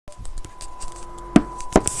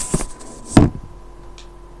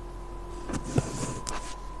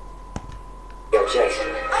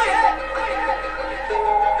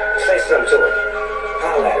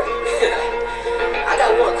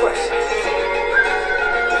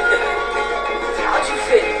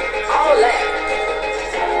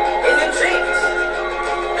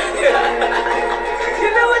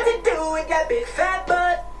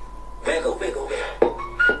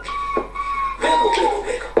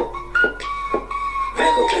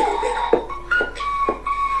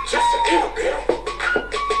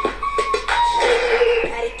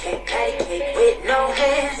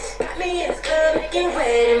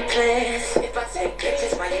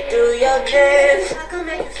dance. I can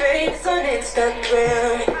make you famous on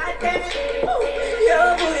Instagram. God damn it, ooh,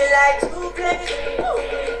 your booty like two plates.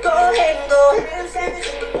 Go ahead and go ham sandwich.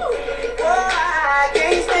 Oh, I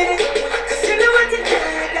can't stand it. 'Cause you know what to do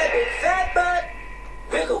with that big fat butt.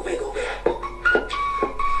 Wiggle, wiggle, wiggle.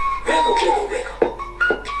 Wiggle, wiggle, wiggle.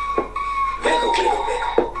 Wiggle, wiggle,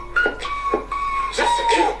 wiggle. Just a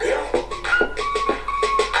little girl.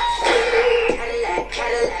 Cadillac,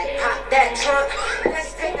 Cadillac, pop that trunk.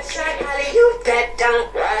 Let's take a shot, Holly, you that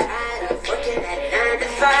dunk. Right up, working at 9 to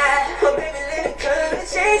 5. Oh, baby, let it come and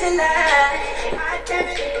change your life. God damn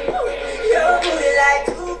it, ooh, your booty like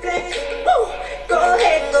two plates. Ooh, go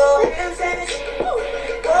ahead and go ham sandwich. Ooh,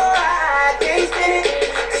 oh, I can't stand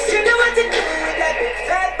it. 'Cause you know what to do with that big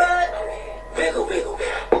fat butt. Wiggle, wiggle,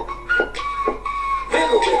 wiggle.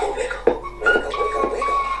 Wiggle, wiggle, wiggle. Wiggle, wiggle,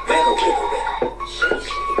 wiggle. Wiggle, wiggle, wiggle. Shake,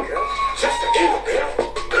 shake, girl. Just a little girl.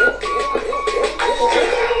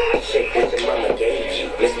 Shake what your mama gave you.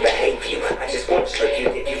 Misbehave you. I just want to strip you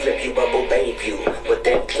if you